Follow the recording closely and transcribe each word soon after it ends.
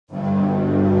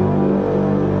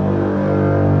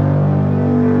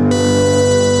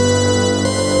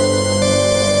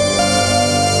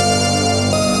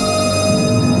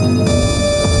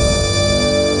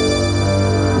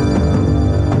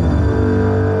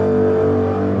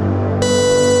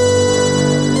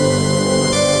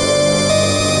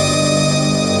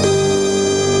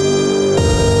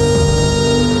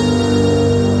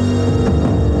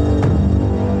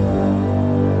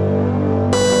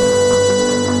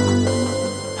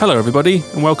Hello everybody,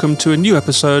 and welcome to a new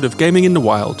episode of Gaming in the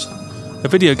Wild, a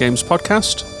video games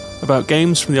podcast about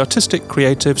games from the artistic,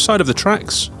 creative side of the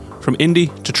tracks, from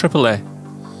indie to AAA.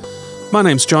 My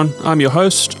name's John, I'm your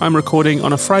host. I'm recording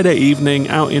on a Friday evening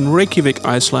out in Reykjavik,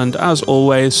 Iceland, as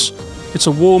always. It's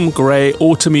a warm, grey,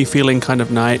 autumny feeling kind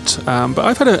of night, but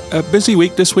I've had a busy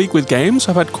week this week with games.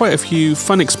 I've had quite a few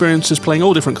fun experiences playing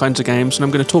all different kinds of games, and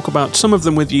I'm going to talk about some of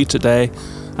them with you today.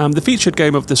 The featured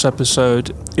game of this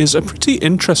episode is a pretty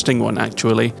interesting one,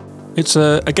 actually. It's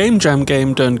a game jam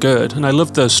game done good, and I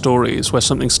love those stories where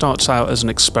something starts out as an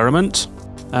experiment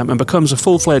and becomes a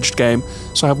full-fledged game.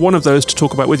 So I have one of those to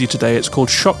talk about with you today. It's called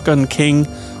Shotgun King: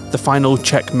 The Final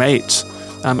Checkmate.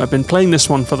 I've been playing this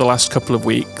one for the last couple of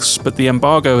weeks, but the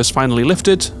embargo has finally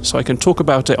lifted, so I can talk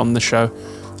about it on the show,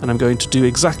 and I'm going to do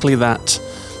exactly that.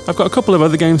 I've got a couple of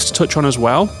other games to touch on as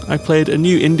well. I played a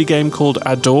new indie game called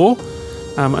Adore,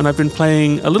 and I've been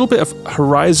playing a little bit of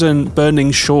Horizon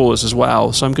Burning Shores as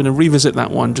well, so I'm going to revisit that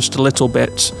one just a little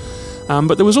bit.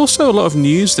 But there was also a lot of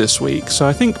news this week, so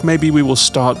I think maybe we will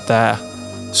start there.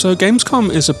 So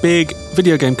Gamescom is a big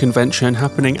video game convention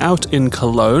happening out in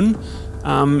Cologne.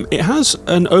 It has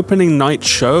an opening night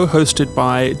show hosted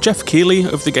by Jeff Keighley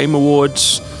of the Game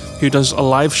Awards, who does a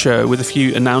live show with a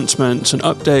few announcements and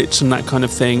updates and that kind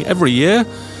of thing every year.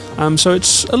 So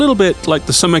it's a little bit like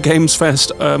the Summer Games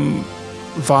Fest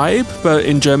vibe, but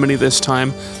in Germany this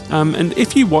time. And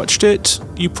if you watched it,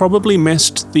 you probably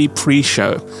missed the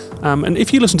pre-show. And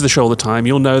if you listen to the show all the time,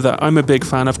 you'll know that I'm a big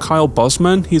fan of Kyle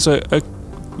Bosman. He's a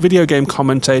video game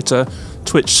commentator,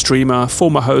 Twitch streamer,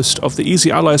 former host of the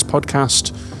Easy Allies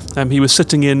podcast. He was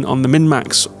sitting in on the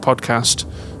MinMax podcast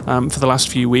for the last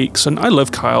few weeks, and I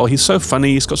love Kyle. He's so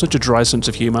funny, he's got such a dry sense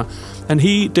of humour. And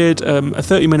he did a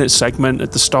 30-minute segment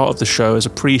at the start of the show as a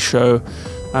pre-show,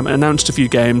 announced a few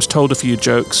games, told a few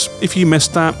jokes. If you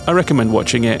missed that, I recommend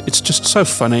watching it. It's just so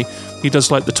funny. He does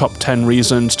like the top 10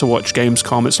 reasons to watch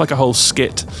Gamescom. It's like a whole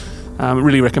skit.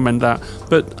 Really recommend that.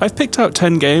 But I've picked out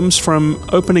 10 games from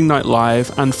Opening Night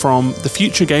Live and from the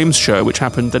Future Games show, which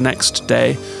happened the next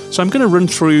day. So I'm going to run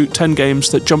through 10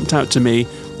 games that jumped out to me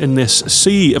in this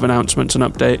sea of announcements and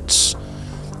updates.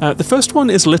 The first one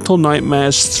is Little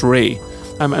Nightmares 3.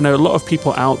 I know a lot of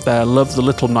people out there love the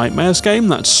Little Nightmares game,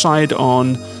 that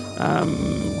side-on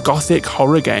gothic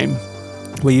horror game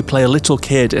where you play a little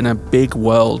kid in a big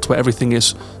world where everything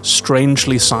is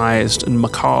strangely sized and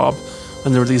macabre,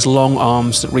 and there are these long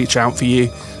arms that reach out for you,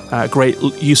 great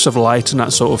use of light and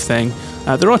that sort of thing.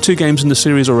 There are 2 games in the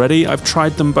series already. I've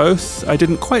tried them both. I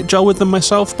didn't quite gel with them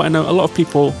myself, but I know a lot of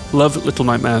people love Little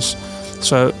Nightmares.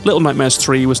 So Little Nightmares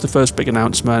 3 was the first big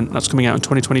announcement. That's coming out in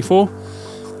 2024.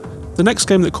 The next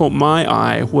game that caught my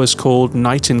eye was called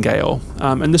Nightingale,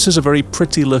 and this is a very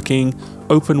pretty-looking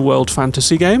open-world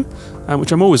fantasy game,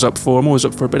 which I'm always up for. I'm always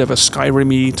up for a bit of a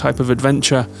Skyrim-y type of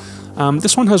adventure.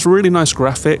 This one has really nice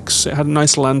graphics. It had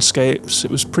nice landscapes.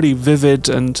 It was pretty vivid,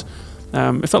 and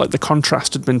it felt like the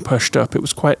contrast had been pushed up. It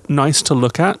was quite nice to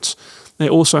look at.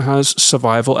 It also has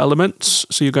survival elements,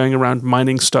 so you're going around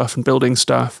mining stuff and building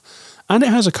stuff. And it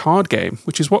has a card game,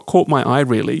 which is what caught my eye,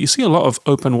 really. You see a lot of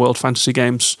open-world fantasy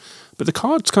games, but the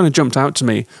cards kind of jumped out to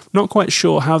me. Not quite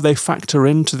sure how they factor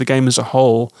into the game as a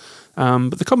whole,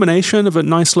 but the combination of a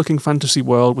nice-looking fantasy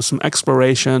world with some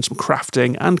exploration, some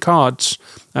crafting, and cards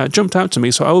jumped out to me,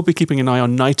 so I will be keeping an eye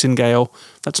on Nightingale.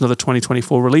 That's another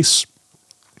 2024 release.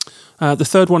 The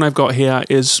third one I've got here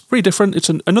is pretty different. It's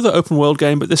another open-world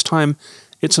game, but this time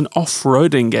it's an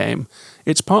off-roading game.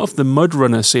 It's part of the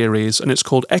Mudrunner series, and it's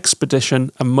called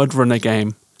Expedition, a Mudrunner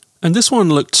game. And this one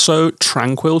looked so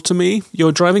tranquil to me.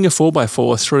 You're driving a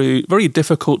 4x4 through very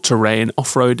difficult terrain,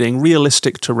 off-roading,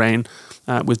 realistic terrain,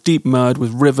 with deep mud,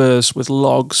 with rivers, with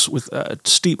logs, with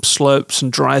steep slopes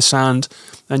and dry sand,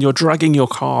 and you're dragging your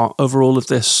car over all of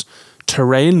this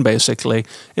terrain, basically.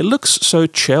 It looks so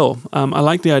chill. I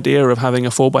like the idea of having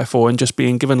a 4x4 and just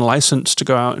being given license to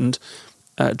go out and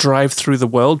drive through the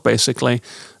world, basically.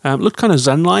 Looked kind of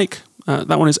zen-like.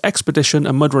 That one is Expedition,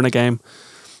 a Mudrunner game.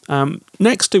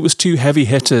 Next, it was 2 heavy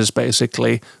hitters,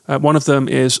 basically. One of them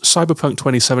is Cyberpunk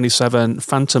 2077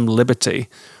 Phantom Liberty.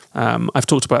 I've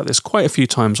talked about this quite a few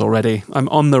times already. I'm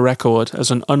on the record as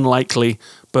an unlikely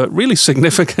but really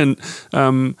significantly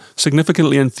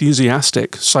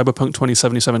enthusiastic Cyberpunk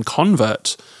 2077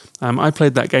 convert. I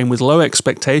played that game with low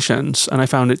expectations, and I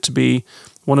found it to be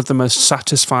one of the most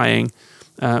satisfying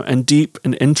and deep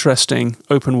and interesting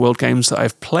open world games that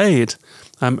I've played.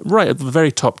 Right at the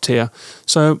very top tier.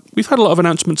 So we've had a lot of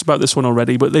announcements about this one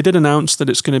already, but they did announce that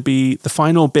it's going to be the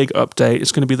final big update.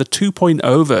 It's going to be the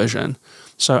 2.0 version.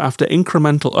 So after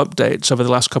incremental updates over the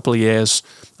last couple of years,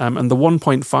 and the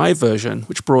 1.5 version,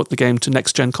 which brought the game to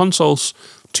next-gen consoles,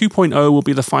 2.0 will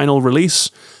be the final release.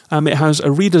 It has a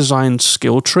redesigned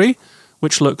skill tree,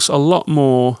 which looks a lot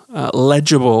more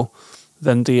legible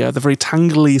than the very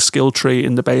tangly skill tree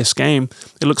in the base game.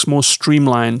 It looks more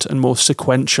streamlined and more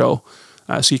sequential,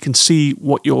 so you can see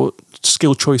what your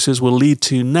skill choices will lead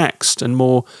to next and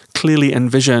more clearly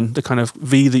envision the kind of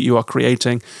V that you are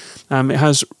creating. It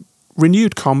has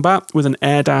renewed combat with an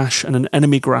air dash and an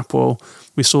enemy grapple.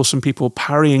 We saw some people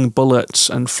parrying bullets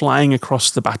and flying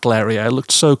across the battle area. It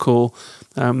looked so cool.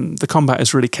 The combat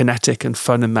is really kinetic and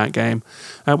fun in that game.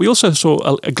 We also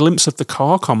saw a glimpse of the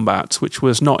car combat, which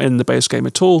was not in the base game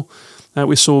at all.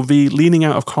 We saw V leaning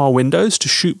out of car windows to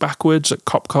shoot backwards at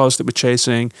cop cars that were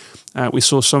chasing. We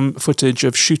saw some footage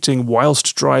of shooting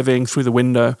whilst driving through the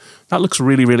window. That looks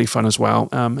really, really fun as well.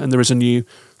 And there is a new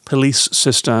police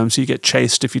system, so you get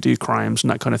chased if you do crimes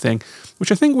and that kind of thing,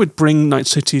 which I think would bring Night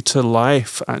City to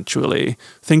life, actually,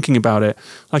 thinking about it.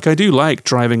 Like, I do like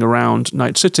driving around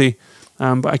Night City,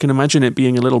 but I can imagine it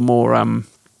being a little more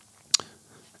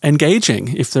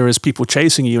engaging if there is people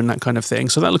chasing you and that kind of thing.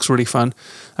 So that looks really fun.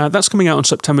 That's coming out on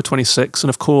September 26th, and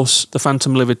of course the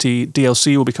Phantom Liberty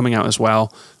DLC will be coming out as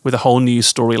well, with a whole new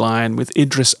storyline with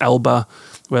Idris Elba,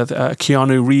 with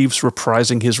Keanu Reeves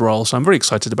reprising his role. So I'm very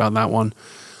excited about that one.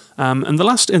 And the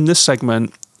last in this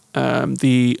segment,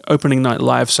 the opening night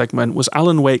live segment, was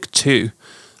Alan Wake 2.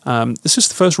 This is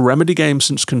the first Remedy game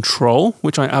since Control,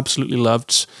 which I absolutely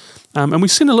loved. And we've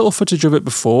seen a little footage of it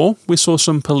before. We saw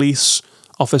some police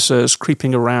officers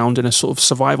creeping around in a sort of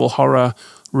survival horror,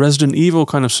 Resident Evil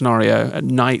kind of scenario at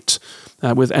night,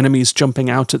 with enemies jumping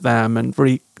out at them and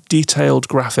very detailed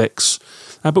graphics.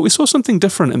 But we saw something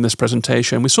different in this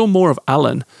presentation. We saw more of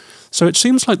Alan. So it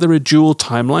seems like there are dual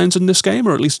timelines in this game,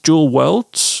 or at least dual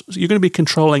worlds. You're going to be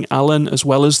controlling Alan as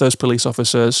well as those police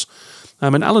officers.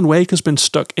 And Alan Wake has been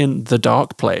stuck in the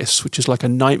Dark Place, which is like a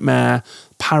nightmare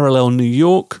parallel New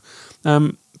York.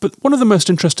 But one of the most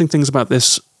interesting things about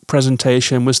this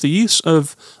presentation was the use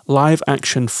of live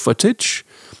action footage.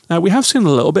 We have seen a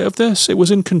little bit of this. It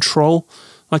was in Control.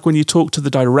 Like when you talk to the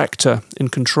director in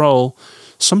Control,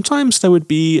 sometimes there would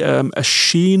be a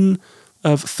sheen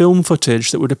of film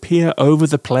footage that would appear over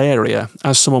the play area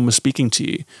as someone was speaking to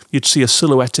you. You'd see a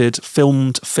silhouetted,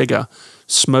 filmed figure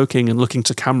smoking and looking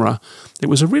to camera. It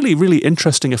was a really, really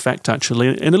interesting effect, actually,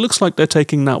 and it looks like they're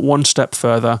taking that one step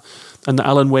further, and that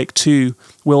Alan Wake 2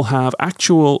 will have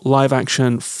actual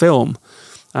live-action film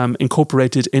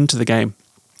incorporated into the game.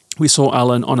 We saw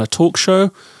Alan on a talk show,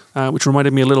 which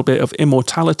reminded me a little bit of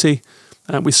Immortality.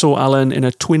 We saw Alan in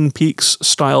a Twin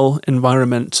Peaks-style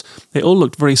environment. They all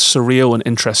looked very surreal and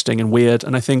interesting and weird,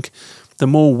 and I think the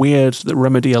more weird that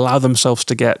Remedy allow themselves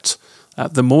to get,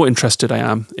 the more interested I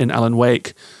am in Alan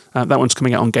Wake. That one's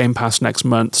coming out on Game Pass next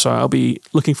month, so I'll be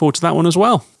looking forward to that one as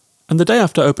well. And the day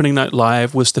after opening night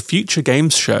live was the Future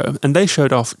Games show, and they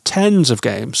showed off tens of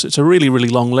games. It's a really, really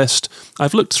long list.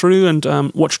 I've looked through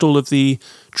and watched all of the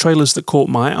trailers that caught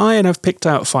my eye, and I've picked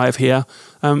out 5 here.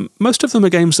 Most of them are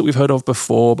games that we've heard of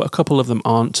before, but a couple of them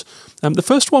aren't. The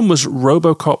first one was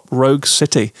RoboCop Rogue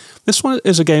City. This one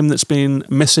is a game that's been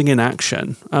missing in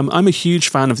action. I'm a huge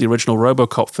fan of the original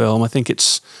RoboCop film. I think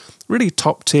it's really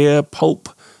top-tier, pulp,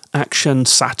 action,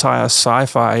 satire,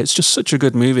 sci-fi. It's just such a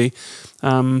good movie.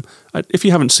 If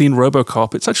you haven't seen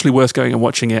RoboCop, it's actually worth going and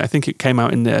watching it. I think it came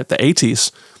out in the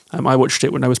 80s. I watched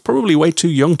it when I was probably way too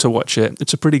young to watch it.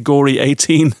 It's a pretty gory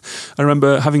 18. I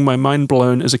remember having my mind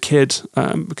blown as a kid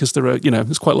because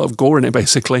there's quite a lot of gore in it,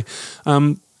 basically.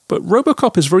 But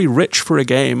RoboCop is very rich for a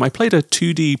game. I played a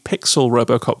 2D pixel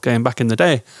RoboCop game back in the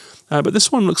day. But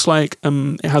this one looks like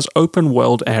it has open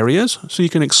world areas, so you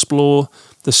can explore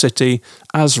the city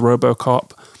as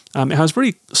RoboCop. It has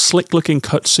very slick-looking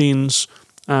cutscenes.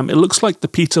 It looks like the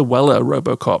Peter Weller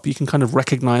RoboCop. You can kind of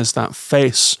recognize that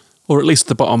face, or at least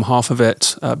the bottom half of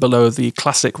it, below the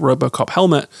classic RoboCop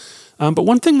helmet. But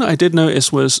one thing that I did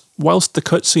notice was, whilst the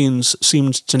cutscenes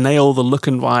seemed to nail the look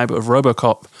and vibe of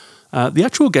RoboCop, the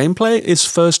actual gameplay is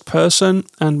first-person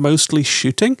and mostly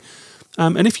shooting.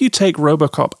 And if you take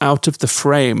RoboCop out of the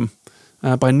frame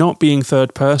by not being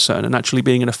third-person and actually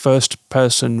being in a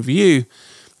first-person view,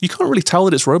 you can't really tell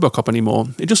that it's RoboCop anymore.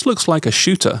 It just looks like a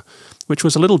shooter, which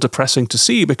was a little depressing to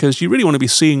see because you really want to be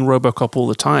seeing RoboCop all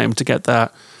the time to get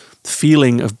that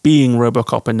feeling of being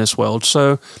RoboCop in this world.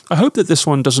 So I hope that this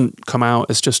one doesn't come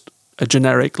out as just a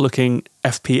generic-looking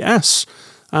FPS.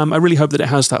 I really hope that it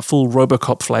has that full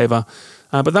RoboCop flavor.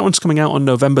 But that one's coming out on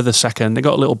November the 2nd. They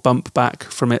got a little bump back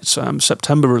from its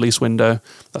September release window.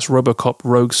 That's RoboCop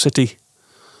Rogue City.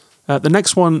 The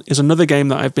next one is another game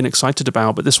that I've been excited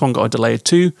about, but this one got a delay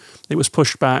too. It was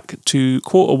pushed back to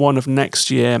Q1 of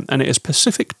next year, and it is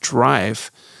Pacific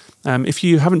Drive. If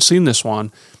you haven't seen this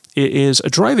one, it is a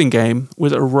driving game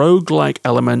with a roguelike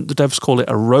element. The devs call it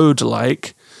a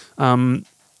road-like. And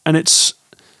it's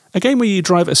a game where you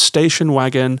drive a station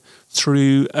wagon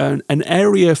through an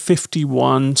Area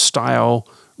 51 style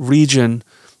region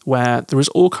where there is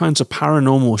all kinds of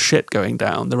paranormal shit going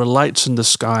down. There are lights in the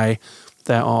sky.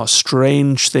 There are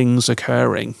strange things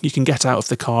occurring. You can get out of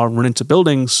the car and run into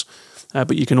buildings,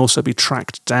 but you can also be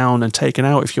tracked down and taken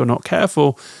out if you're not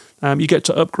careful. You get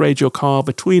to upgrade your car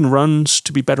between runs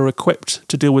to be better equipped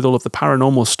to deal with all of the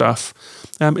paranormal stuff.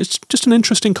 It's just an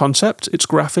interesting concept. It's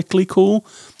graphically cool,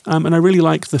 and I really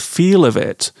like the feel of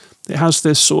it. It has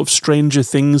this sort of Stranger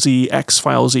Things-y,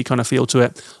 X-Files-y kind of feel to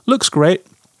it. Looks great.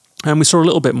 And we saw a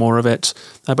little bit more of it,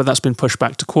 but that's been pushed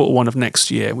back to Q1 of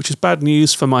next year, which is bad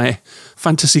news for my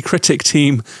Fantasy Critic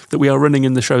team that we are running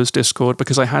in the show's Discord,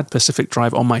 because I had Pacific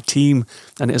Drive on my team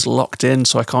and it is locked in,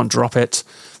 so I can't drop it.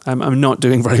 I'm not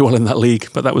doing very well in that league,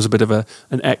 but that was a bit of an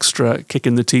extra kick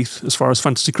in the teeth as far as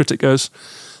Fantasy Critic goes.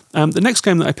 The next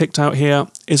game that I picked out here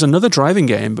is another driving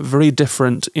game, but very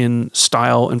different in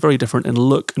style and very different in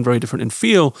look and very different in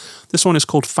feel. This one is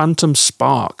called Phantom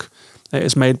Spark. It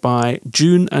is made by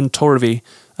June and Torvi,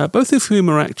 both of whom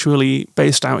are actually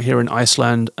based out here in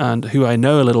Iceland and who I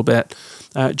know a little bit.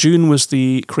 June was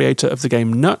the creator of the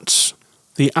game Nuts,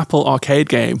 the Apple arcade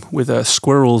game with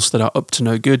squirrels that are up to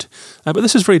no good. But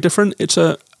this is very different. It's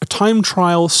a time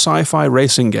trial sci-fi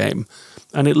racing game,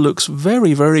 and it looks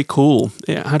very, very cool.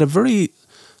 It had a very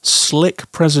slick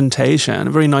presentation,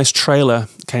 a very nice trailer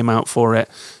came out for it.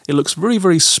 It looks very,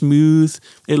 very smooth.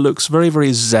 It looks very,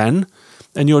 very zen.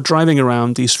 And you're driving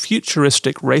around these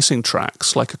futuristic racing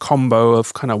tracks, like a combo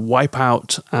of kind of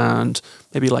Wipeout and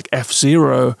maybe like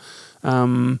F-Zero.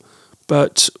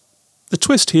 But the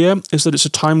twist here is that it's a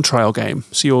time trial game.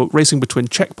 So you're racing between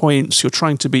checkpoints, you're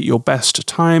trying to beat your best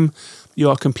time, you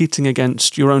are competing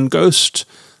against your own ghost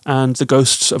and the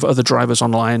ghosts of other drivers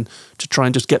online to try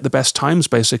and just get the best times,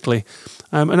 basically.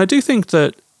 And I do think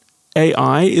that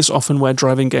AI is often where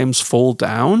driving games fall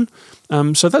down.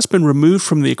 So that's been removed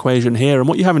from the equation here. And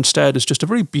what you have instead is just a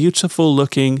very beautiful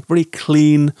looking, very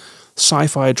clean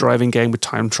sci-fi driving game with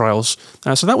time trials.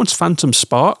 So that one's Phantom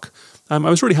Spark. I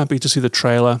was really happy to see the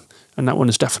trailer, and that one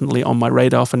is definitely on my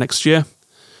radar for next year.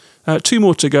 Two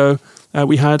more to go.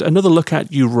 We had another look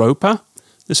at Europa.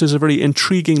 This is a very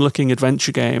intriguing looking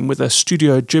adventure game with a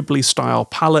Studio Ghibli style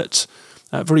palette.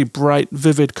 Very bright,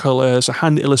 vivid colours, a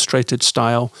hand-illustrated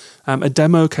style. A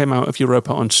demo came out of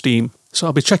Europa on Steam, so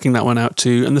I'll be checking that one out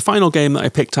too. And the final game that I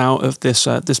picked out of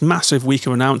this massive week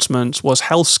of announcements was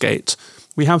Hellskate.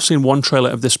 We have seen one trailer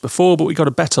of this before, but we got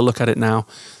a better look at it now.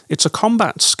 It's a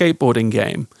combat skateboarding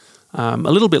game, a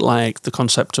little bit like the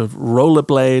concept of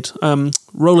Rollerblade,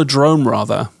 Rollerdrome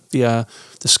rather,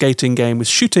 the skating game with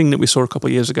shooting that we saw a couple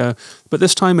of years ago. But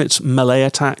this time it's melee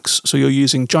attacks, so you're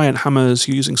using giant hammers,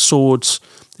 you're using swords.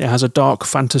 It has a dark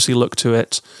fantasy look to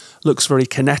it. Looks very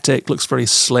kinetic, looks very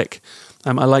slick.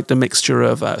 I like the mixture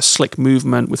of slick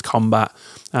movement with combat.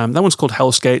 That one's called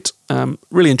Hellskate.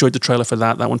 Really enjoyed the trailer for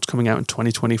that. That one's coming out in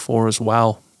 2024 as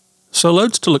well. So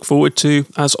loads to look forward to,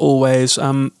 as always.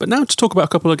 But now to talk about a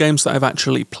couple of games that I've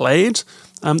actually played.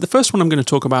 The first one I'm going to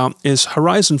talk about is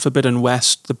Horizon Forbidden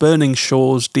West, the Burning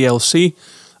Shores DLC.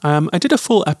 I did a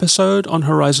full episode on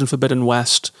Horizon Forbidden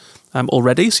West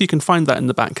already, so you can find that in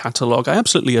the back catalogue. I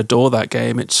absolutely adore that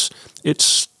game. It's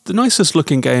the nicest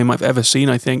looking game I've ever seen,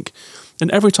 I think. And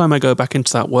every time I go back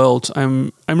into that world,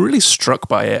 I'm really struck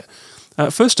by it.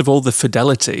 First of all, the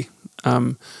fidelity.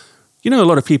 A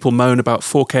lot of people moan about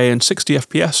 4K and 60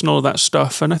 FPS and all of that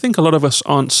stuff, and I think a lot of us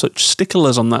aren't such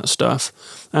sticklers on that stuff.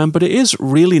 But it is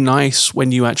really nice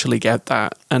when you actually get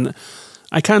that, and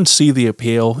I can see the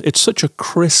appeal. It's such a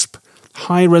crisp,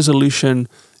 high-resolution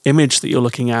image that you're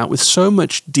looking at with so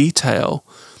much detail.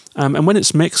 And when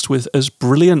it's mixed with as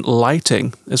brilliant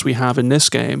lighting as we have in this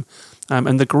game,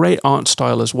 and the great art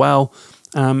style as well,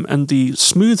 and the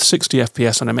smooth 60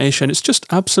 FPS animation, it's just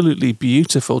absolutely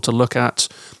beautiful to look at.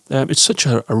 It's such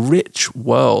a rich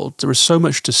world. There is so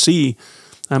much to see.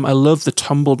 I love the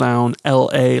tumble-down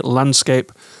LA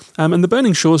landscape. And the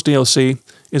Burning Shores DLC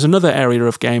is another area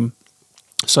of game.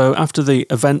 So after the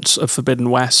events of Forbidden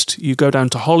West, you go down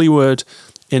to Hollywood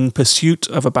in pursuit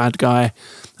of a bad guy,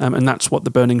 and that's what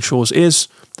the Burning Shores is.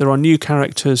 There are new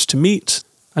characters to meet,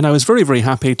 and I was very, very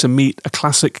happy to meet a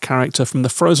classic character from the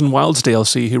Frozen Wilds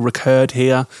DLC who recurred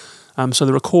here. So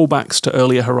there are callbacks to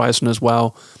earlier Horizon as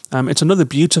well. It's another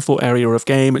beautiful area of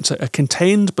game. It's a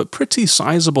contained but pretty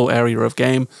sizable area of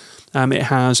game. It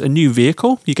has a new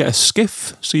vehicle. You get a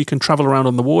skiff, so you can travel around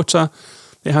on the water.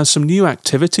 It has some new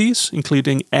activities,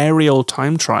 including aerial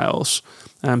time trials.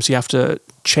 So you have to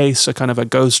chase a kind of a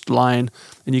ghost line,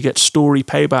 and you get story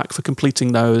payback for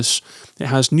completing those. It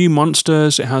has new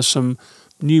monsters, it has some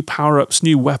new power-ups,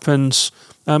 new weapons,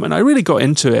 and I really got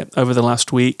into it over the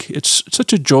last week. It's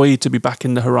such a joy to be back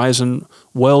in the Horizon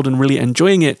world and really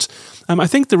enjoying it. I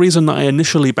think the reason that I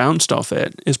initially bounced off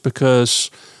it is because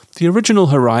the original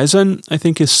Horizon, I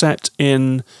think, is set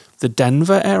in the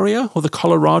Denver area or the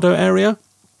Colorado area.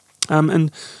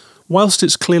 And whilst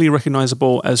it's clearly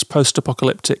recognizable as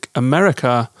post-apocalyptic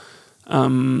America,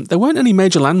 there weren't any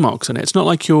major landmarks in it. It's not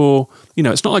like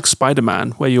it's not like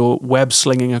Spider-Man where you're web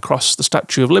slinging across the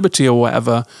Statue of Liberty or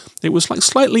whatever. It was like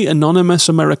slightly anonymous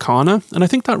Americana, and I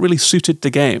think that really suited the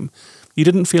game. You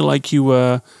didn't feel like you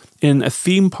were in a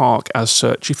theme park as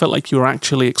such. You felt like you were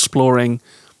actually exploring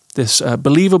this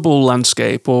believable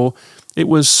landscape, or it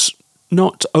was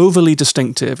not overly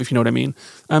distinctive, if you know what I mean.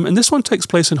 And this one takes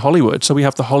place in Hollywood, so we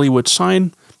have the Hollywood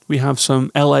sign, we have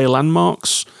some LA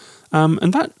landmarks,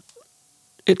 and that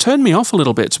it turned me off a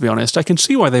little bit, to be honest. I can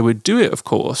see why they would do it, of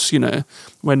course,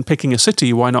 when picking a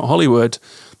city, why not Hollywood?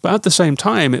 But at the same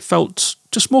time, it felt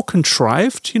just more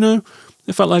contrived,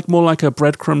 It felt like more like a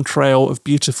breadcrumb trail of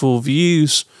beautiful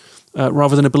views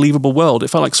rather than a believable world. It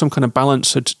felt like some kind of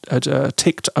balance had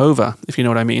ticked over, if you know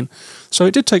what I mean. So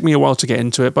it did take me a while to get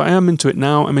into it, but I am into it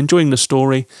now. I'm enjoying the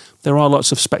story. There are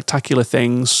lots of spectacular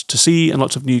things to see and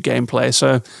lots of new gameplay,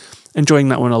 so enjoying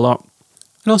that one a lot.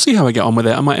 And I'll see how I get on with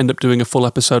it. I might end up doing a full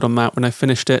episode on that when I've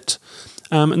finished it.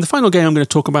 And the final game I'm going to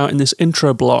talk about in this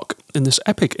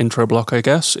epic intro block, I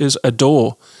guess, is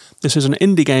Adore. This is an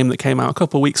indie game that came out a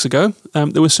couple of weeks ago.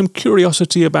 There was some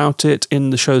curiosity about it in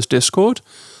the show's Discord.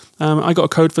 I got a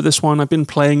code for this one. I've been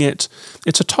playing it.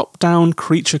 It's a top-down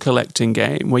creature collecting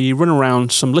game where you run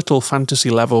around some little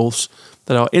fantasy levels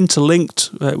that are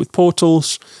interlinked with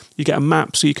portals. You get a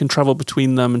map so you can travel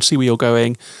between them and see where you're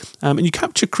going. And you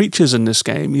capture creatures in this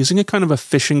game using a kind of a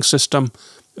fishing system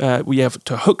where you have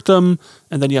to hook them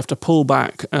and then you have to pull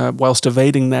back whilst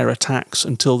evading their attacks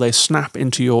until they snap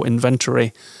into your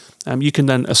inventory. You can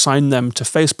then assign them to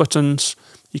face buttons.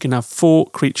 You can have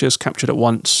 4 creatures captured at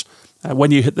once.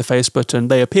 When you hit the face button,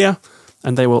 they appear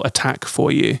and they will attack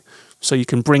for you. So you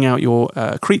can bring out your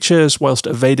creatures whilst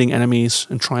evading enemies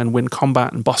and try and win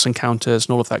combat and boss encounters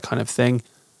and all of that kind of thing.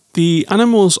 The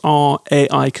animals are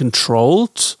AI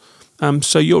controlled,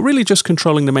 so you're really just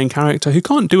controlling the main character who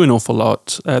can't do an awful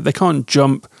lot. They can't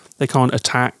jump, they can't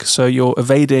attack, so you're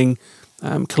evading,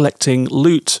 collecting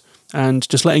loot, and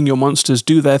just letting your monsters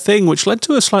do their thing, which led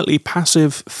to a slightly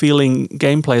passive feeling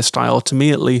gameplay style, to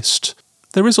me at least.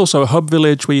 There is also a hub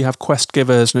village where you have quest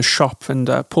givers and a shop and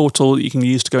a portal that you can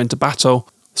use to go into battle.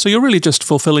 So you're really just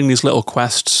fulfilling these little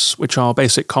quests, which are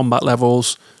basic combat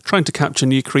levels, trying to capture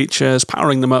new creatures,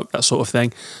 powering them up, that sort of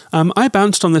thing. I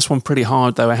bounced on this one pretty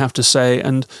hard, though, I have to say,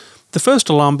 and the first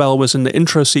alarm bell was in the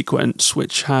intro sequence,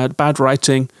 which had bad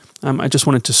writing. I just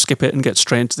wanted to skip it and get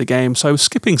straight into the game, so I was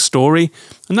skipping story,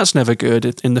 and that's never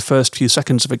good in the first few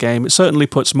seconds of a game. It certainly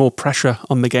puts more pressure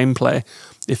on the gameplay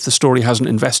if the story hasn't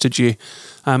invested you.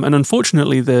 And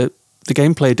unfortunately, the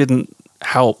gameplay didn't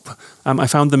help. I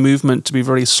found the movement to be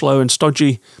very slow and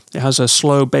stodgy. It has a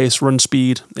slow base run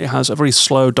speed. It has a very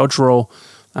slow dodge roll.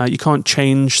 You can't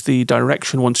change the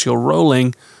direction once you're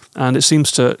rolling, and it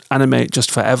seems to animate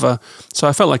just forever. So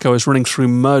I felt like I was running through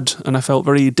mud, and I felt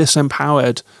very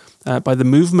disempowered by the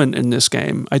movement in this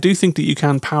game. I do think that you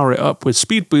can power it up with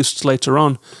speed boosts later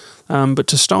on, but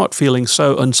to start feeling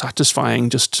so unsatisfying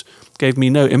just gave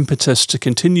me no impetus to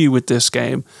continue with this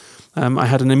game. I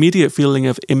had an immediate feeling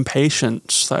of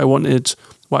impatience that I wanted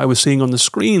what I was seeing on the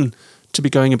screen to be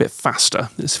going a bit faster.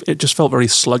 It just felt very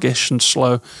sluggish and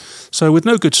slow. So with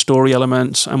no good story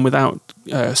elements and without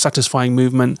satisfying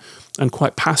movement and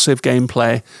quite passive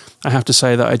gameplay, I have to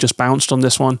say that I just bounced on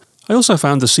this one. I also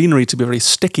found the scenery to be very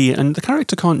sticky and the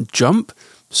character can't jump.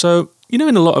 So, in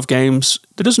a lot of games,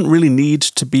 there doesn't really need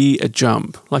to be a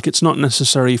jump. Like, it's not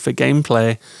necessary for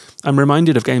gameplay. I'm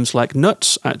reminded of games like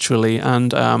Nuts, actually,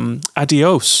 and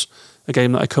Adios, a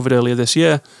game that I covered earlier this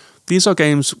year. These are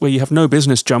games where you have no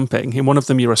business jumping. In one of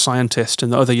them, you're a scientist,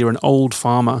 in the other, you're an old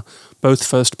farmer, both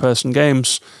first-person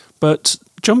games. But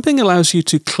jumping allows you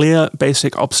to clear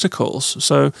basic obstacles.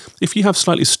 So if you have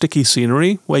slightly sticky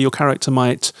scenery where your character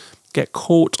might get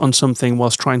caught on something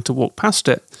whilst trying to walk past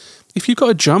it, if you've got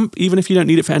a jump, even if you don't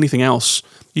need it for anything else,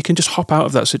 you can just hop out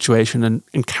of that situation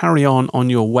and carry on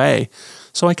your way.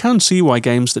 So I can see why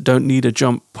games that don't need a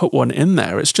jump put one in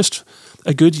there. It's just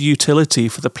a good utility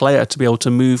for the player to be able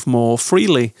to move more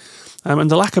freely.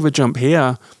 And the lack of a jump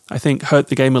here, I think, hurt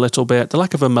the game a little bit. The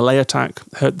lack of a melee attack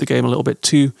hurt the game a little bit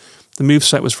too. The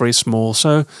moveset was very small.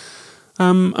 So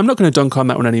I'm not going to dunk on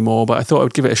that one anymore, but I thought I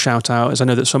would give it a shout out, as I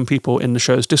know that some people in the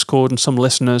show's Discord and some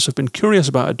listeners have been curious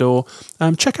about Adore.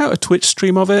 Check out a Twitch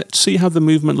stream of it, see how the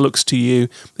movement looks to you.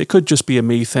 It could just be a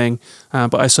me thing,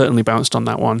 but I certainly bounced on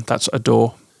that one. That's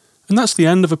Adore. And that's the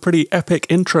end of a pretty epic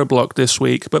intro block this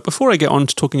week, but before I get on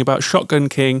to talking about Shotgun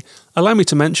King, allow me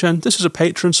to mention this is a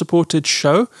patron-supported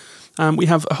show. We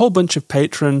have a whole bunch of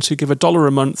patrons who give $1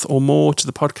 a month or more to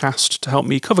the podcast to help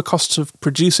me cover costs of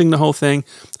producing the whole thing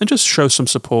and just show some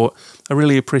support. I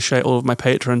really appreciate all of my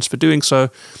patrons for doing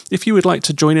so. If you would like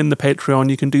to join in the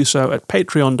Patreon, you can do so at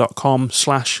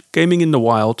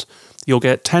patreon.com/gaminginthewild. You'll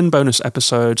get 10 bonus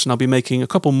episodes, and I'll be making a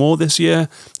couple more this year,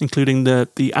 including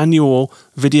the annual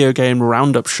video game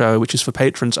roundup show, which is for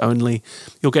patrons only.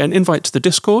 You'll get an invite to the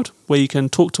Discord, where you can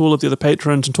talk to all of the other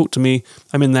patrons and talk to me.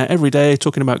 I'm in there every day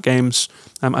talking about games.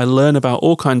 I learn about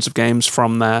all kinds of games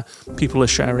from there. People are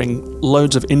sharing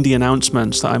loads of indie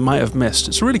announcements that I might have missed.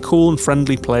 It's a really cool and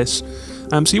friendly place.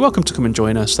 So you're welcome to come and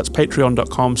join us. That's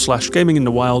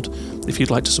patreon.com/gaminginthewild if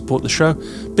you'd like to support the show.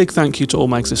 Big thank you to all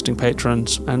my existing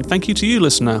patrons, and thank you to you,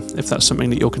 listener, if that's something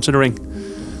that you're considering.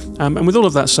 And with all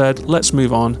of that said, let's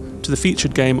move on to the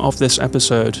featured game of this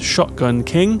episode, Shotgun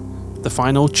King, the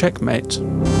final checkmate.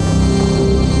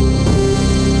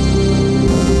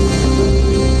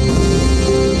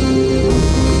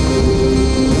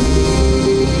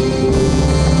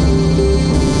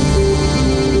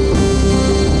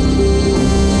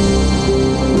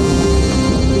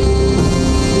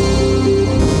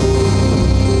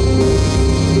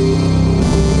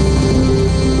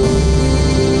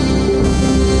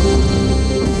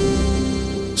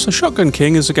 So Shotgun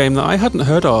King is a game that I hadn't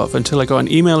heard of until I got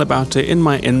an email about it in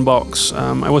my inbox.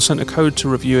 I was sent a code to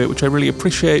review it, which I really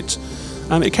appreciate.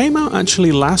 It came out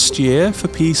actually last year for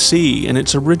PC in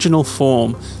its original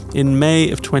form in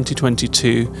May of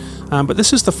 2022. But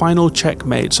this is the final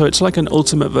checkmate, so it's like an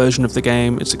ultimate version of the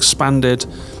game. It's expanded,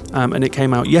 and it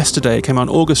came out yesterday. It came out on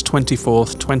August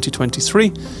 24th,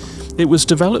 2023. It was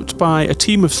developed by a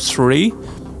team of 3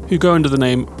 who go under the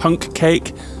name Punk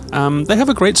Cake. They have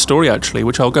a great story, actually,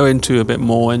 which I'll go into a bit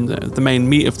more in the main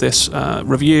meat of this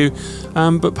review.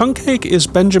 But Punk Cake is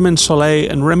Benjamin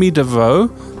Solé and Remy DeVoe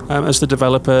as the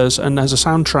developers, and has a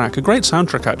soundtrack, a great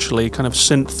soundtrack, actually, kind of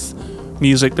synth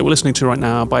music that we're listening to right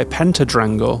now by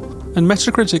Pentadrangle. And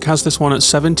Metacritic has this one at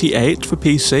 78 for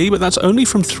PC, but that's only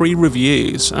from 3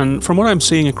 reviews. And from what I'm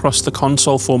seeing across the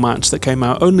console formats that came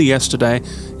out only yesterday,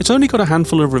 it's only got a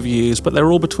handful of reviews, but they're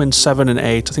all between 7 and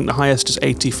 8. I think the highest is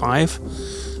 85.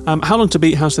 How Long to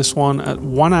Beat has this one at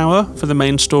 1 hour for the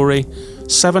main story,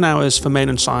 7 hours for main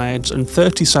and sides, and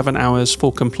 37 hours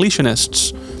for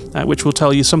completionists, which will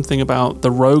tell you something about the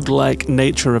roguelike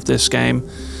nature of this game.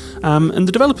 And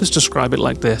the developers describe it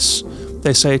like this.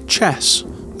 They say, chess,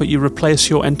 but you replace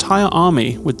your entire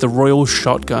army with the Royal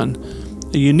Shotgun,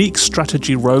 a unique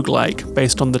strategy roguelike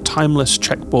based on the timeless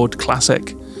checkboard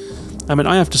classic. I mean,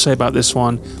 I have to say about this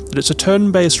one that it's a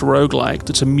turn-based roguelike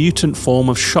that's a mutant form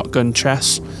of shotgun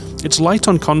chess. It's light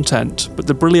on content, but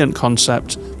the brilliant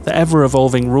concept, the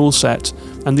ever-evolving rule set,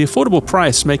 and the affordable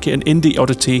price make it an indie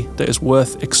oddity that is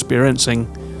worth experiencing.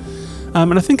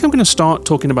 And I think I'm going to start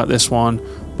talking about this one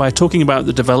by talking about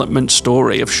the development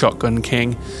story of Shotgun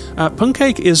King. Punk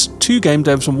Cake is 2 game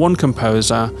devs and 1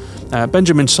 composer,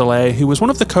 Benjamin Solé, who was one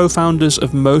of the co-founders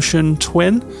of Motion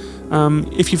Twin.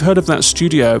 If you've heard of that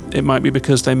studio, it might be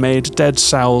because they made Dead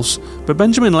Cells, but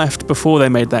Benjamin left before they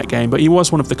made that game, but he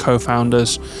was one of the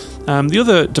co-founders. The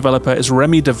other developer is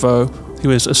Remy DeVoe,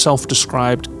 who is a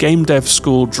self-described game dev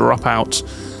school dropout.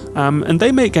 And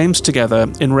they make games together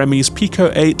in Remy's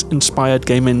Pico 8 inspired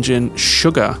game engine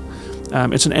Sugar.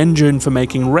 It's an engine for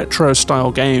making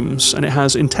retro-style games, and it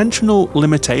has intentional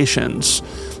limitations.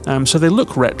 So they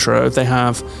look retro, they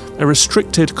have a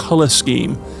restricted color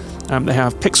scheme, they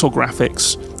have pixel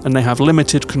graphics, and they have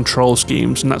limited control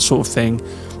schemes and that sort of thing.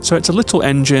 So it's a little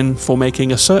engine for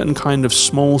making a certain kind of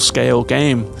small-scale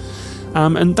game.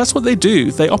 And that's what they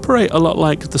do. They operate a lot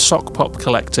like the Sock Pop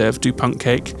Collective do Punk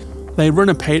Cake. They run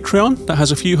a Patreon that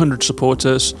has a few hundred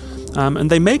supporters, and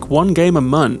they make 1 game a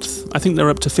month. I think they're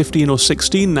up to 15 or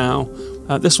 16 now.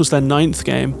 This was their 9th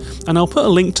game, and I'll put a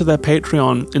link to their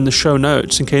Patreon in the show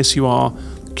notes in case you are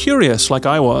curious, like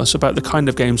I was, about the kind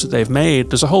of games that they've made.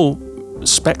 There's a whole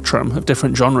spectrum of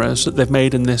different genres that they've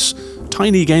made in this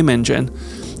tiny game engine.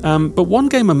 But 1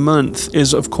 game a month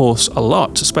is, of course, a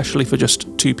lot, especially for just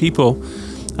 2 people.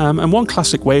 And one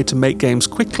classic way to make games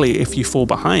quickly if you fall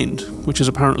behind, which is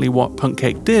apparently what Punk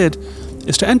Cake did,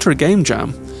 is to enter a game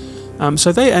jam.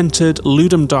 So they entered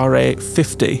Ludum Dare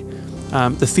 50.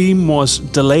 The theme was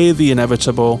Delay the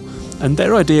Inevitable, And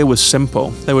their idea was simple.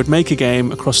 They would make a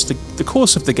game across the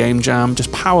course of the game jam,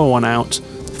 just power one out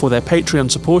for their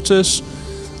Patreon supporters.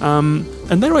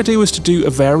 And their idea was to do a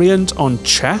variant on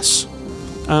chess,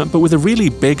 but with a really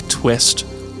big twist.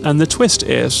 And the twist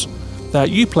is that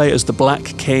you play as the Black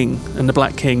King, and the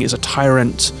Black King is a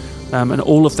tyrant, and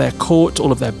all of their court,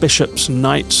 all of their bishops and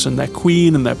knights and their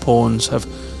queen and their pawns have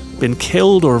been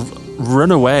killed or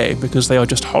run away because they are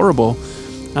just horrible.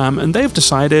 And they've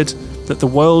decided that the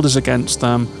world is against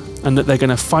them and that they're going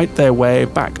to fight their way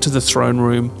back to the throne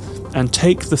room and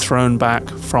take the throne back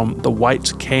from the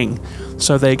White King.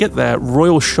 So they get their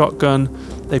royal shotgun,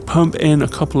 they pump in a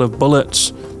couple of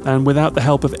bullets, and without the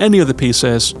help of any of the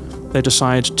pieces, they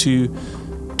decide to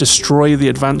destroy the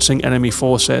advancing enemy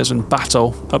forces and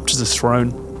battle up to the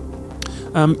throne.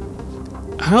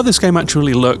 How this game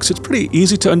actually looks, it's pretty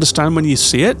easy to understand when you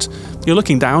see it. You're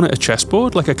looking down at a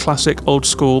chessboard, like a classic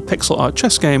old-school pixel art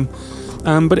chess game,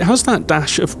 but it has that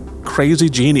dash of crazy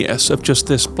genius of just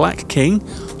this Black King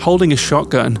holding a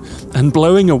shotgun and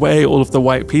blowing away all of the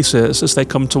white pieces as they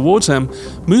come towards him,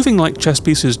 moving like chess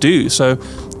pieces do. So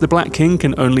the Black King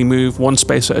can only move one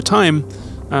space at a time,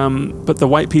 but the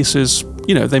white pieces,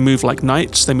 they move like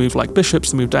knights, they move like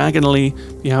bishops, they move diagonally.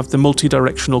 You have the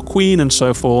multi-directional queen and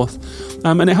so forth.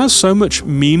 And it has so much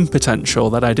meme potential,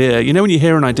 that idea. When you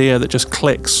hear an idea that just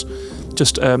clicks,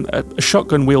 just a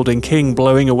shotgun-wielding king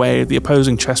blowing away the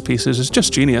opposing chess pieces is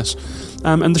just genius.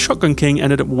 And the Shotgun King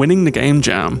ended up winning the game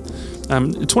jam.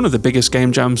 It's one of the biggest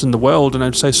game jams in the world, and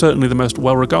I'd say certainly the most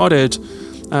well-regarded.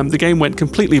 The game went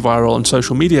completely viral on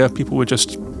social media. People were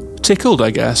just tickled, I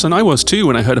guess, and I was too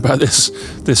when I heard about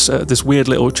this weird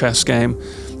little chess game.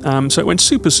 So it went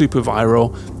super, super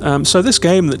viral. So this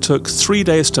game that took 3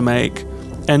 days to make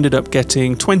ended up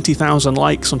getting 20,000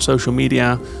 likes on social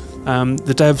media.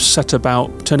 The devs set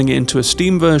about turning it into a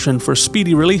Steam version for a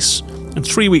speedy release, and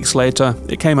 3 weeks later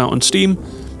it came out on Steam,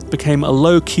 became a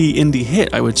low-key indie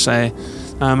hit, I would say,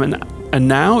 and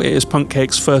now it is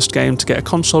Punkcake's first game to get a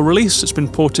console release. It's been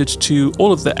ported to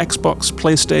all of the Xbox,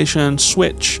 PlayStation,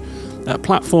 Switch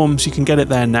platforms. You can get it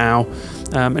there now,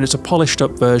 and it's a polished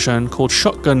up version called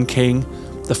Shotgun King: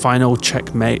 The Final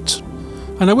Checkmate.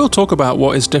 And I will talk about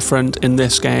what is different in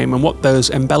this game and what those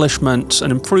embellishments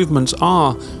and improvements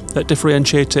are that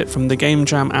differentiate it from the game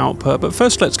jam output. But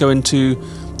first, let's go into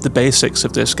the basics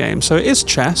of this game. So it is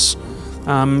chess.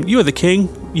 You are the king.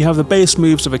 You have the base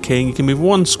moves of a king. You can move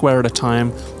one square at a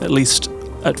time, at least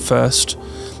at first.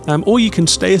 Or you can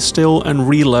stay still and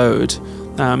reload.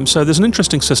 So there's an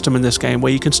interesting system in this game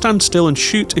where you can stand still and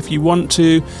shoot if you want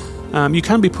to. You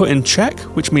can be put in check,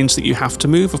 which means that you have to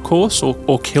move, of course,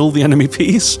 or kill the enemy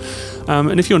piece.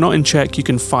 And if you're not in check, you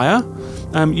can fire.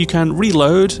 You can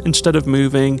reload instead of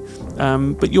moving,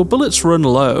 but your bullets run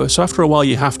low, so after a while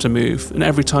you have to move, and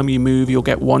every time you move you'll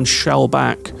get one shell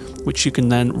back, which you can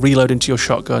then reload into your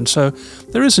shotgun. So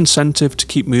there is incentive to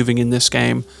keep moving in this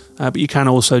game, but you can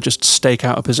also just stake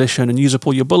out a position and use up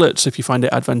all your bullets if you find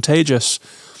it advantageous.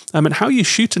 And how you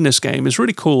shoot in this game is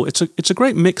really cool. It's a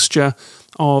great mixture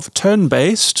of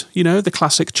turn-based, the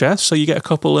classic chess, so you get a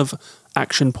couple of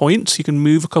action points. You can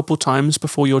move a couple times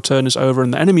before your turn is over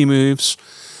and the enemy moves.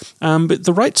 But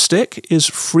the right stick is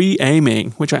free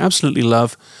aiming, which I absolutely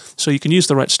love. So you can use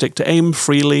the right stick to aim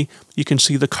freely. You can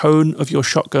see the cone of your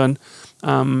shotgun.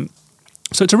 So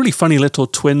it's a really funny little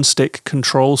twin-stick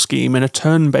control scheme in a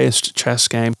turn-based chess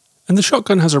game. And the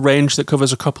shotgun has a range that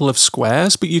covers a couple of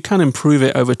squares, but you can improve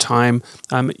it over time.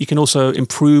 You can also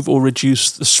improve or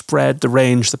reduce the spread, the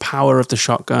range, the power of the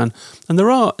shotgun. And there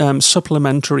are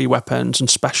supplementary weapons and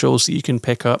specials that you can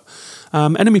pick up.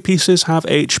 Enemy pieces have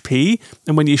HP,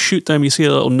 and when you shoot them, you see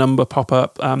a little number pop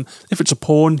up. If it's a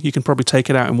pawn, you can probably take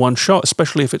it out in one shot,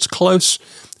 especially if it's close.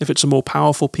 If it's a more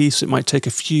powerful piece, it might take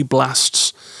a few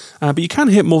blasts. But you can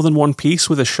hit more than one piece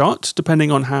with a shot, depending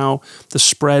on how the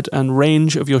spread and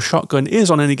range of your shotgun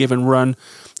is on any given run.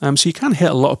 So you can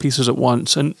hit a lot of pieces at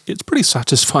once, and it's pretty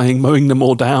satisfying mowing them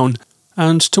all down.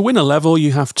 And to win a level,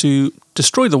 you have to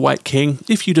destroy the White King.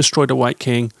 If you destroy the White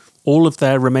King, all of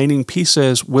their remaining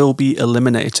pieces will be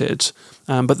eliminated.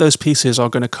 But those pieces are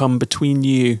going to come between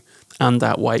you and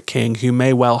that White King, who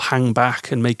may well hang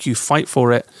back and make you fight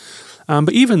for it.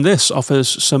 But even this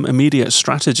offers some immediate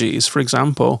strategies. For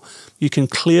example, you can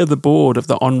clear the board of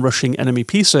the onrushing enemy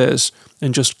pieces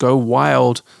and just go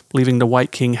wild, leaving the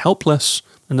White King helpless,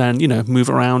 and then, move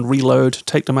around, reload,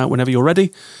 take them out whenever you're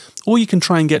ready. Or you can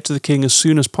try and get to the king as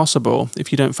soon as possible if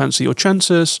you don't fancy your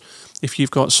chances. If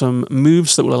you've got some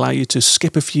moves that will allow you to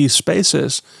skip a few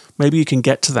spaces, maybe you can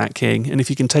get to that king, and if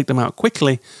you can take them out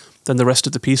quickly, then the rest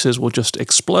of the pieces will just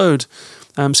explode.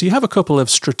 So you have a couple of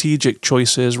strategic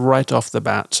choices right off the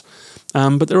bat.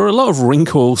 But there are a lot of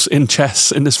wrinkles in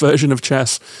chess, in this version of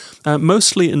chess,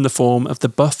 mostly in the form of the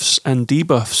buffs and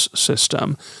debuffs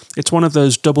system. It's one of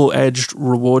those double-edged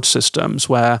reward systems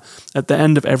where at the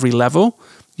end of every level,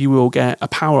 you will get a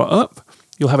power-up.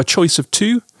 You'll have a choice of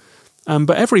two,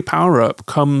 but every power-up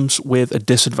comes with a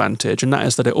disadvantage, and that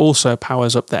is that it also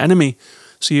powers up the enemy.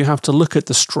 So you have to look at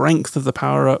the strength of the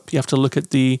power-up. You have to look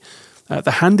at the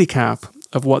handicap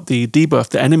of what the debuff,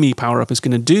 the enemy power-up, is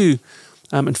going to do,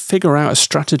 and figure out a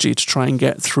strategy to try and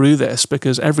get through this,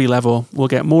 because every level will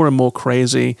get more and more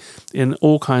crazy in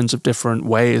all kinds of different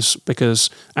ways, because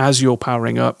as you're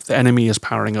powering up, the enemy is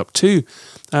powering up too.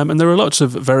 And there are lots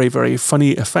of very, very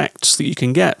funny effects that you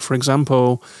can get. For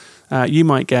example, you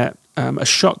might get a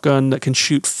shotgun that can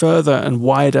shoot further and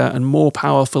wider and more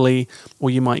powerfully, or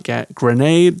you might get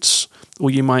grenades, or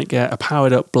you might get a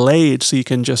powered up blade so you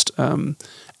can just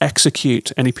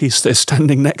execute any piece that is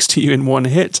standing next to you in one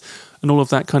hit, and all of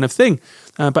that kind of thing.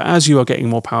 But as you are getting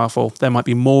more powerful, there might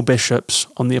be more bishops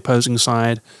on the opposing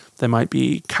side. There might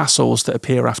be castles that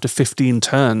appear after 15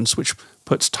 turns, which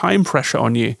puts time pressure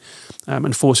on you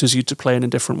and forces you to play in a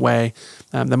different way.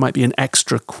 There might be an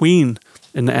extra queen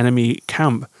in the enemy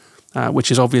camp, which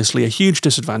is obviously a huge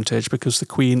disadvantage because the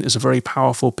queen is a very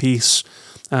powerful piece.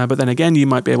 But then again, you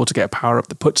might be able to get a power-up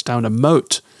that puts down a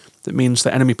moat. That means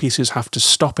that enemy pieces have to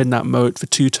stop in that moat for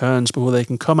 2 turns before they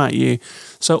can come at you.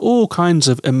 So all kinds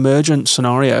of emergent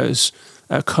scenarios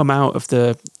come out of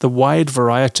the wide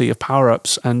variety of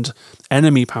power-ups and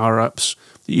enemy power-ups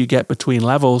that you get between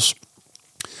levels.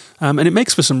 And it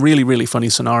makes for some really, really funny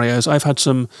scenarios. I've had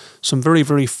some very,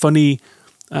 very funny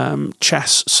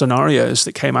chess scenarios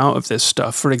that came out of this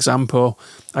stuff. For example,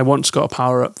 I once got a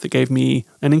power-up that gave me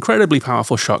an incredibly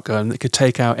powerful shotgun that could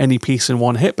take out any piece in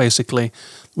one hit, basically,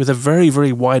 with a very,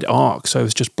 very wide arc. So it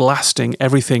was just blasting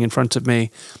everything in front of me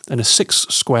in a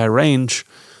 6-square range.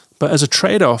 But as a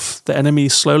trade-off, the enemy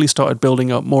slowly started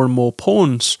building up more and more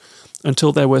pawns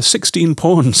until there were 16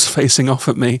 pawns facing off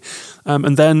at me.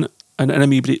 And then an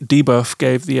enemy debuff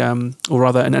gave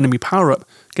an enemy power-up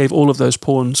gave all of those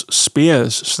pawns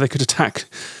spears so they could attack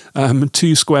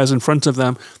 2 squares in front of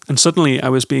them. And suddenly I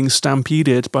was being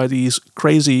stampeded by these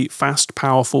crazy, fast,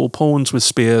 powerful pawns with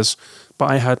spears,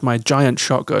 but I had my giant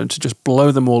shotgun to just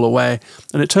blow them all away.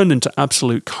 And it turned into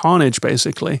absolute carnage,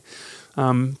 basically.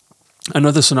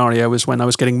 Another scenario was when I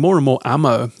was getting more and more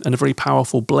ammo and a very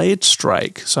powerful blade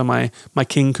strike. So my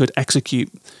king could execute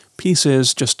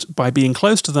pieces just by being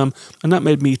close to them, and that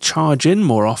made me charge in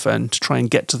more often to try and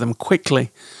get to them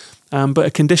quickly. But a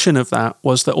condition of that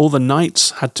was that all the knights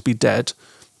had to be dead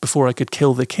before I could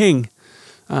kill the king.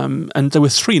 And there were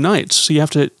 3 knights, so you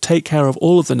have to take care of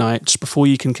all of the knights before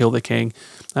you can kill the king.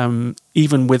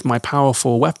 Even with my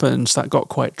powerful weapons, that got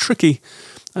quite tricky.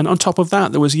 And on top of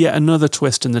that, there was yet another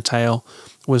twist in the tale,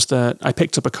 was that I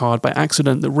picked up a card by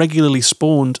accident that regularly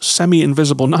spawned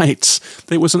semi-invisible knights.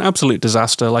 It was an absolute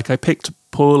disaster. I picked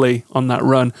poorly on that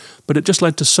run, but it just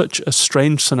led to such a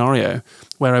strange scenario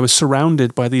where I was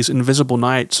surrounded by these invisible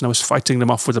knights and I was fighting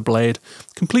them off with a blade,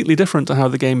 completely different to how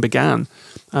the game began.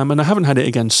 And I haven't had it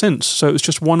again since. So it was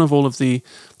just one of all of the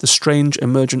strange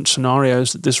emergent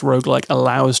scenarios that this roguelike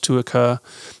allows to occur.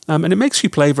 And it makes you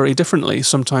play very differently.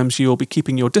 Sometimes you'll be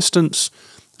keeping your distance.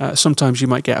 Sometimes you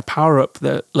might get a power-up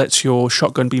that lets your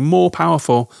shotgun be more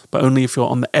powerful, but only if you're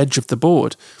on the edge of the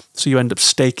board. So you end up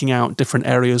staking out different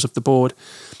areas of the board.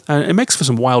 And it makes for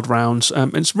some wild rounds.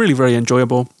 It's really very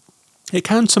enjoyable. It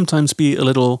can sometimes be a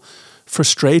little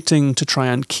frustrating to try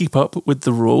and keep up with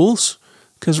the rules,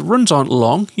 because runs aren't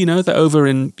long. They're over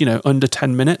in under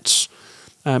 10 minutes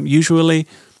usually.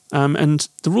 And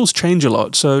the rules change a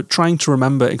lot, so trying to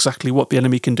remember exactly what the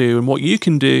enemy can do and what you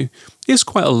can do is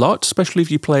quite a lot, especially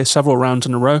if you play several rounds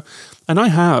in a row. And I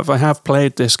have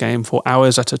played this game for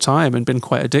hours at a time and been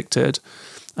quite addicted.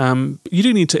 You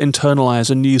do need to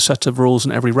internalize a new set of rules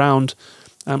in every round,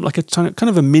 like a kind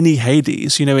of a mini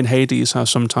Hades. In Hades, how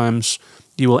sometimes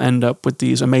you will end up with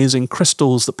these amazing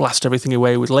crystals that blast everything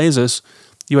away with lasers.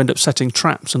 You end up setting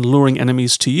traps and luring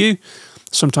enemies to you.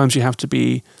 Sometimes you have to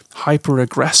be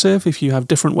hyper-aggressive if you have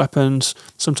different weapons.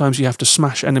 Sometimes you have to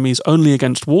smash enemies only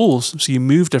against walls, so you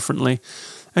move differently.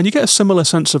 And you get a similar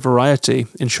sense of variety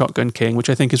in Shotgun King, which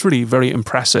I think is really very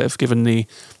impressive given the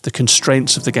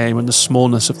constraints of the game and the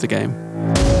smallness of the game.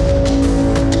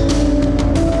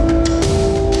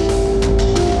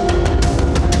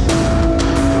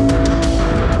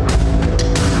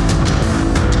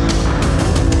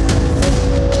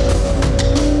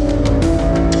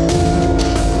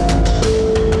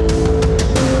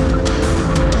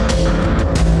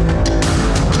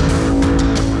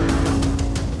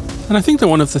 And I think that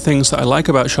one of the things that I like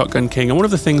about Shotgun King, and one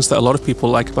of the things that a lot of people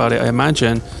like about it, I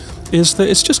imagine, is that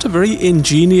it's just a very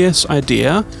ingenious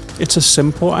idea. It's a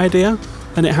simple idea,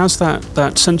 and it has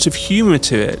that sense of humour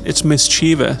to it. It's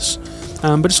mischievous,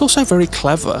 but it's also very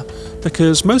clever,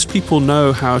 because most people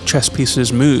know how chess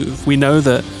pieces move. We know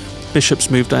that bishops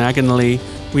move diagonally.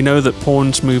 We know that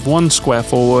pawns move one square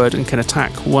forward and can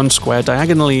attack one square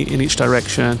diagonally in each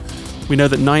direction. We know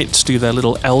that knights do their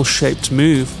little L-shaped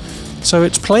move. So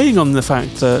it's playing on the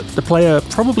fact that the player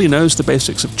probably knows the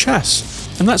basics of chess,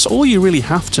 and that's all you really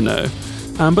have to know.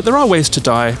 But there are ways to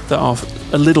die that are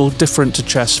a little different to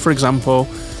chess. For example,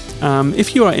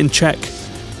 if you are in check,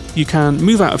 you can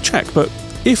move out of check, but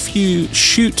if you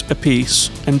shoot a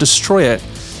piece and destroy it,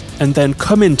 and then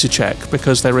come into check,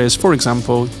 because there is, for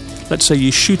example, let's say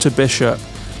you shoot a bishop,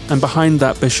 and behind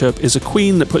that bishop is a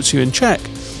queen that puts you in check,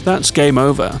 that's game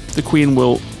over. The queen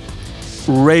will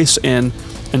race in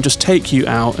and just take you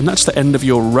out, and that's the end of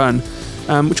your run,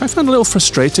 which I found a little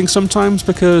frustrating sometimes,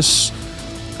 because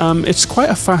it's quite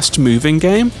a fast-moving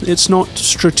game. It's not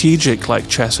strategic like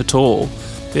chess at all.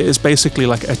 It is basically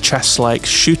like a chess-like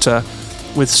shooter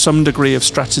with some degree of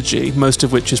strategy, most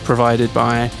of which is provided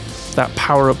by that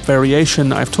power-up variation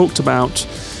that I've talked about.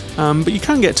 But you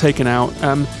can get taken out.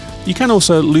 You can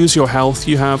also lose your health.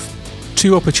 You have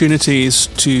 2 opportunities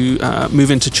to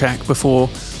move into check before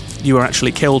you are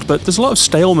actually killed, but there's a lot of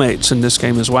stalemates in this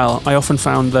game as well. I often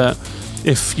found that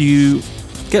if you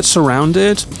get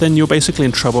surrounded, then you're basically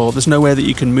in trouble. There's nowhere that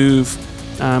you can move,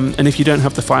 and if you don't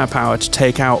have the firepower to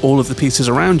take out all of the pieces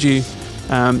around you,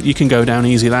 you can go down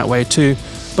easy that way too.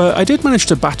 But I did manage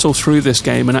to battle through this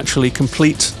game and actually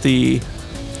complete the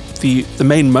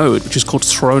main mode, which is called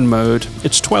Throne Mode.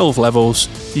 It's 12 levels.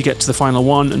 You get to the final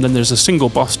one, and then there's a single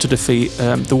boss to defeat,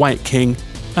 the White King.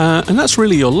 And that's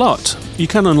really your lot. You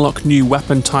can unlock new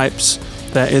weapon types.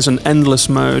 There is an endless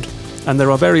mode, and there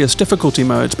are various difficulty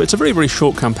modes, but it's a very, very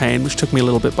short campaign, which took me a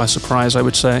little bit by surprise, I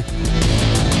would say.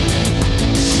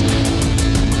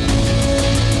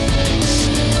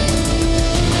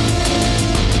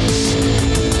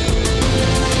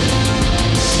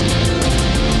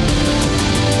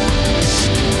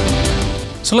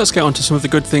 So let's get on to some of the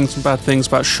good things and bad things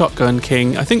about Shotgun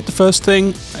King. I think the first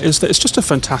thing is that it's just a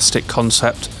fantastic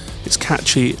concept. It's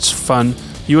catchy, it's fun,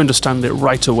 you understand it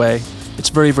right away. It's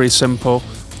very, very simple,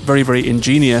 very, very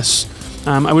ingenious.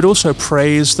 I would also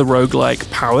praise the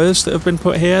roguelike powers that have been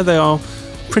put here. They are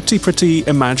pretty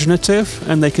imaginative,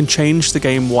 and they can change the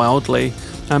game wildly.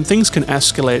 Things can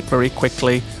escalate very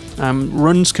quickly.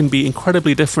 Runs can be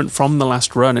incredibly different from the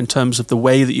last run in terms of the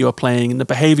way that you are playing and the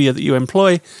behavior that you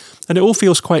employ. And it all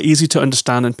feels quite easy to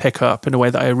understand and pick up in a way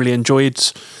that I really enjoyed.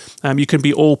 You can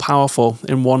be all-powerful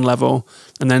in one level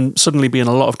and then suddenly be in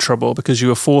a lot of trouble because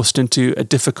you are forced into a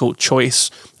difficult choice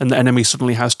and the enemy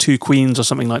suddenly has 2 queens or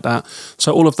something like that.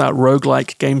 So all of that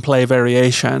roguelike gameplay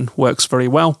variation works very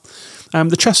well.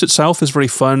 The chess itself is very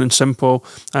fun and simple.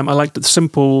 I like the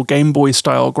simple Game Boy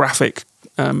style graphic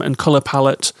and colour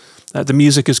palette. The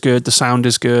music is good, the sound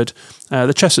is good,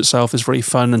 the chess itself is very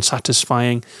fun and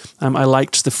satisfying. I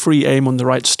liked the free aim on the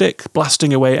right stick.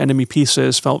 Blasting away enemy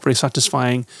pieces felt very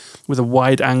satisfying with a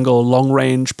wide angle, long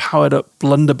range, powered up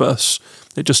blunderbuss.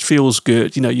 It just feels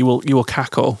good. You know, you will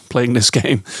cackle playing this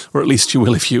game, or at least you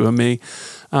will if you were me.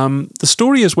 The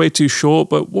story is way too short,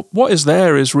 but what is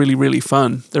there is really, really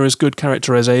fun. There is good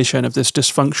characterization of this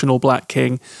dysfunctional Black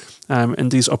King,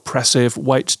 and these oppressive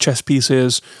white chess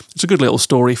pieces. It's a good little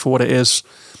story for what it is.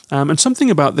 And something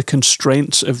about the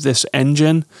constraints of this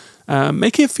engine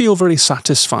make it feel very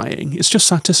satisfying. It's just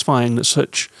satisfying that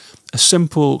such a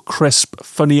simple, crisp,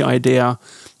 funny idea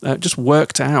just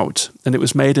worked out, and it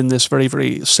was made in this very,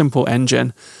 very simple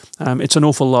engine. It's an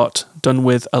awful lot done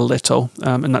with a little,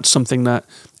 and that's something that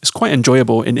is quite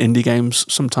enjoyable in indie games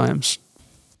sometimes.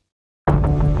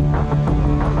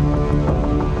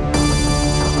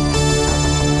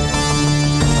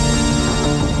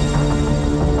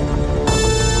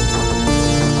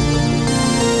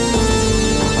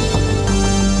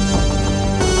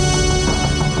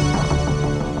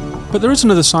 But there is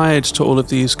another side to all of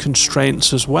these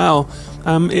constraints as well.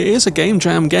 It is a game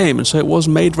jam game, and so it was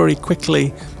made very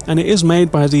quickly, and it is made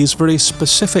by these very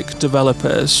specific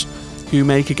developers who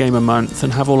make a game a month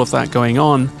and have all of that going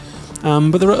on.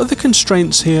 But there are other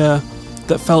constraints here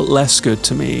that felt less good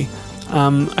to me.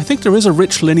 I think there is a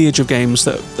rich lineage of games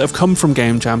that have come from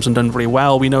game jams and done very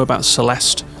well. We know about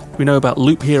Celeste, we know about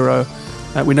Loop Hero,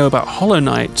 we know about Hollow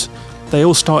Knight. They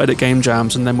all started at game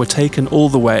jams and then were taken all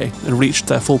the way and reached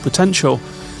their full potential.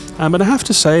 But I have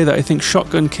to say that I think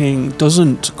Shotgun King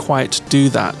doesn't quite do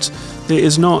that. It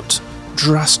is not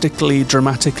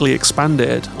dramatically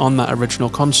expanded on that original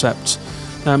concept.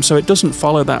 So it doesn't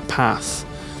follow that path.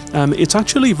 It's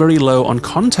actually very low on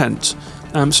content.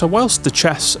 So whilst the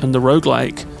chess and the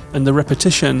roguelike and the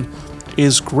repetition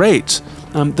is great,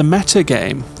 the meta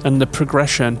game and the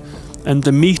progression and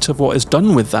the meat of what is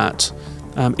done with that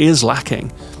is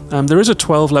lacking. There is a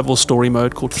 12-level story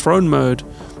mode called Throne Mode.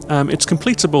 It's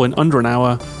completable in under an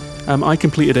hour. I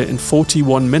completed it in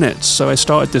 41 minutes, so I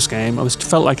started this game.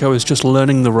 Felt like I was just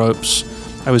learning the ropes.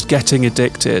 I was getting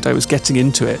addicted. I was getting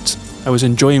into it. I was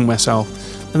enjoying myself.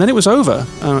 And then it was over,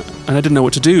 and I didn't know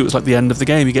what to do. It was like the end of the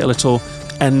game. You get a little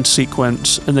end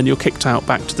sequence, and then you're kicked out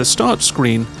back to the start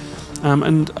screen.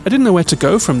 And I didn't know where to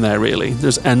go from there, really.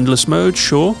 There's endless mode,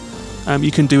 sure.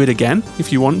 You can do it again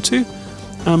if you want to.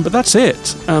 But that's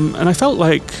it. And I felt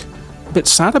like a bit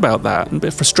sad about that and a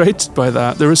bit frustrated by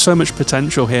that. There is so much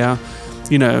potential here.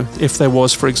 You know, if there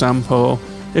was, for example,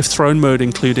 if Throne Mode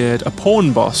included a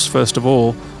pawn boss, first of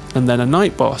all, and then a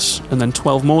knight boss, and then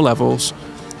 12 more levels,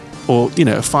 or,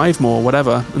 5 more,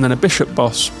 whatever, and then a bishop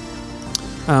boss,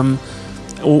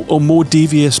 or more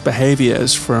devious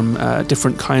behaviors from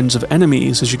different kinds of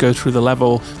enemies as you go through the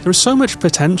level. There is so much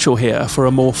potential here for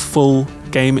a more full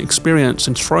game experience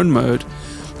in Throne Mode.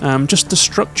 Just the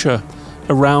structure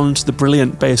around the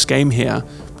brilliant base game here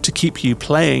to keep you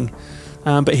playing.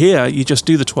 But here, you just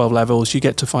do the 12 levels, you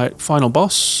get to fight final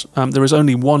boss. There is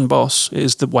only one boss, it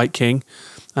is the White King,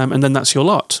 and then that's your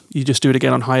lot. You just do it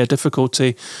again on higher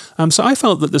difficulty. So I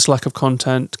felt that this lack of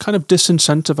content kind of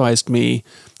disincentivized me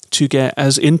to get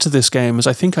as into this game as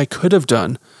I think I could have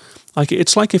done.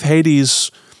 It's like if Hades,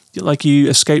 you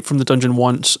escape from the dungeon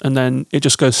once and then it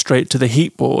just goes straight to the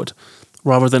heat board,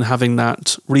 rather than having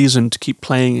that reason to keep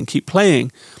playing and keep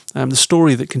playing. The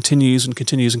story that continues and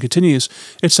continues and continues.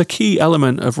 It's a key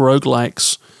element of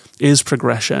roguelikes is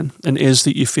progression, and is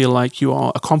that you feel like you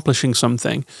are accomplishing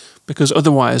something, because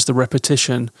otherwise the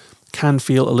repetition can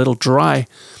feel a little dry.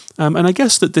 And I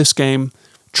guess that this game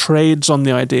trades on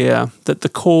the idea that the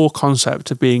core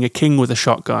concept of being a king with a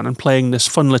shotgun and playing this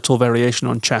fun little variation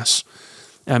on chess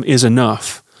is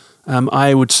enough.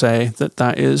 I would say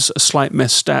that is a slight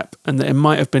misstep, and that it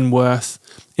might have been worth,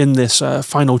 in this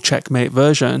final checkmate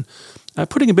version,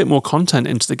 putting a bit more content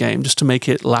into the game just to make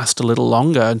it last a little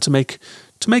longer and to make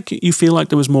you feel like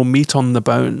there was more meat on the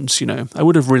bones. I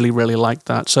would have really, really liked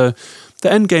that. So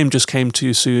the end game just came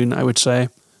too soon, I would say.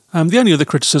 The only other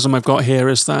criticism I've got here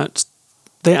is that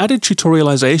they added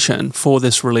tutorialization for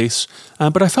this release,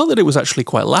 but I felt that it was actually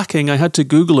quite lacking. I had to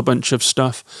Google a bunch of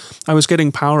stuff. I was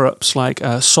getting power-ups like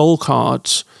soul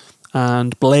cards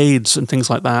and blades and things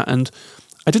like that, and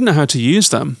I didn't know how to use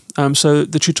them. So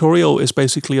the tutorial is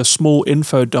basically a small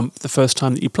info dump the first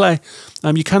time that you play.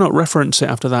 You cannot reference it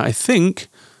after that, I think.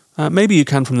 Maybe you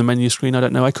can from the menu screen, I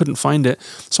don't know. I couldn't find it.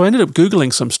 So I ended up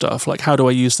Googling some stuff, like how do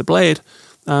I use the blade,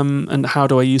 and how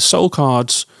do I use soul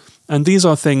cards. And these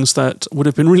are things that would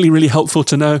have been really, really helpful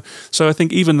to know. So I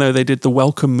think even though they did the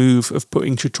welcome move of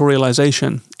putting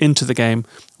tutorialization into the game,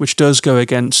 which does go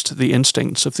against the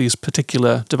instincts of these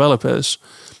particular developers,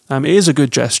 it is a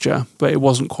good gesture, but it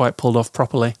wasn't quite pulled off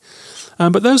properly.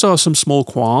 But those are some small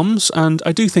qualms, and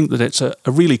I do think that it's a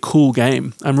really cool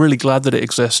game. I'm really glad that it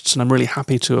exists, and I'm really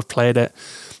happy to have played it.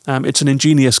 It's an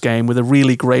ingenious game with a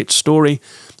really great story.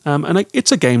 And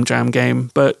it's a game jam game,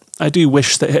 but I do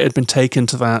wish that it had been taken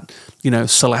to that,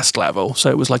 Celeste level. So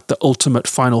it was like the ultimate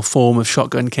final form of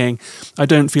Shotgun King. I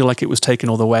don't feel like it was taken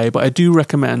all the way, but I do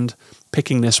recommend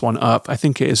picking this one up. I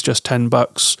think it is just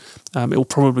 $10. It will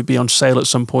probably be on sale at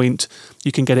some point.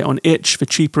 You can get it on itch for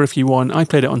cheaper if you want. I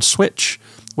played it on Switch,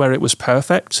 where it was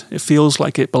perfect. It feels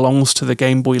like it belongs to the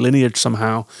Game Boy lineage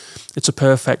somehow. It's a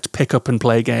perfect pick up and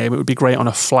play game. It would be great on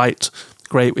a flight.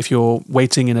 Great if you're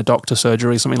waiting in a doctor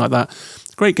surgery, something like that.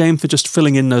 Great game for just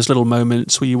filling in those little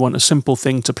moments where you want a simple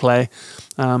thing to play.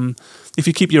 If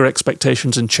you keep your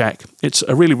expectations in check, it's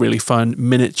a really, really fun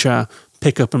miniature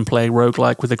pick up and play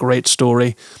roguelike with a great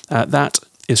story. That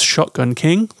is Shotgun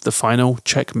King, the final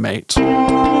checkmate.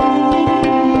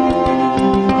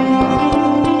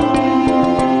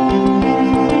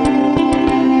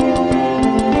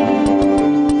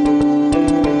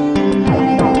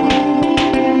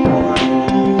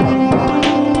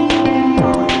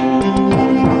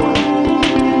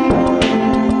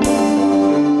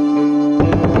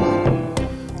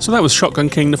 So that was Shotgun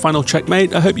King, the final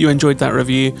checkmate. I hope you enjoyed that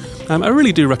review. I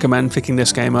really do recommend picking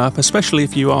this game up, especially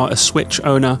if you are a Switch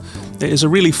owner. It is a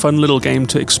really fun little game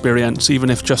to experience, even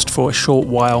if just for a short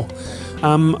while.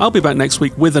 I'll be back next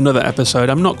week with another episode.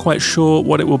 I'm not quite sure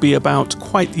what it will be about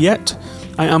quite yet.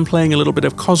 I am playing a little bit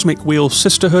of Cosmic Wheel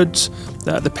Sisterhood,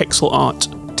 the pixel art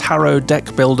tarot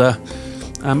deck builder.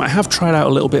 I have tried out a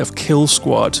little bit of Kill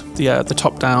Squad, the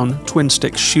top-down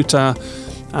twin-stick shooter.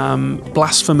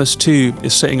 Blasphemous 2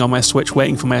 is sitting on my Switch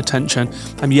waiting for my attention.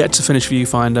 I'm yet to finish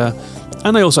Viewfinder.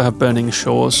 And I also have Burning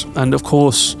Shores. And of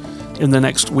course, in the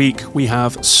next week, we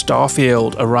have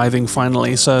Starfield arriving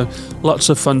finally. So lots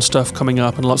of fun stuff coming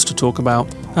up and lots to talk about.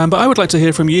 But I would like to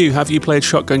hear from you. Have you played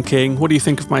Shotgun King? What do you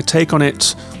think of my take on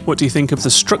it? What do you think of the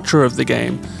structure of the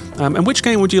game? And which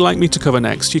game would you like me to cover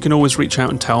next? You can always reach out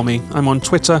and tell me. I'm on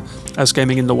Twitter as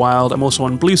Gaming in the Wild. I'm also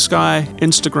on Blue Sky,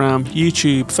 Instagram,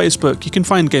 YouTube, Facebook. You can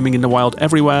find Gaming in the Wild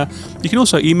everywhere. You can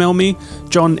also email me.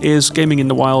 John is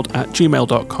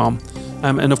gaminginthewild@gmail.com.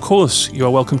 And of course, you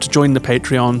are welcome to join the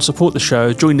Patreon, support the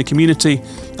show, join the community.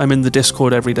 I'm in the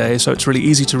Discord every day, so it's really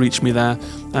easy to reach me there.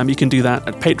 You can do that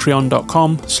at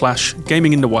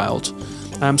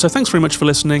patreon.com/gaminginthewild. So thanks very much for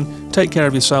listening. Take care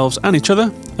of yourselves and each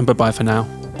other, and bye-bye for now.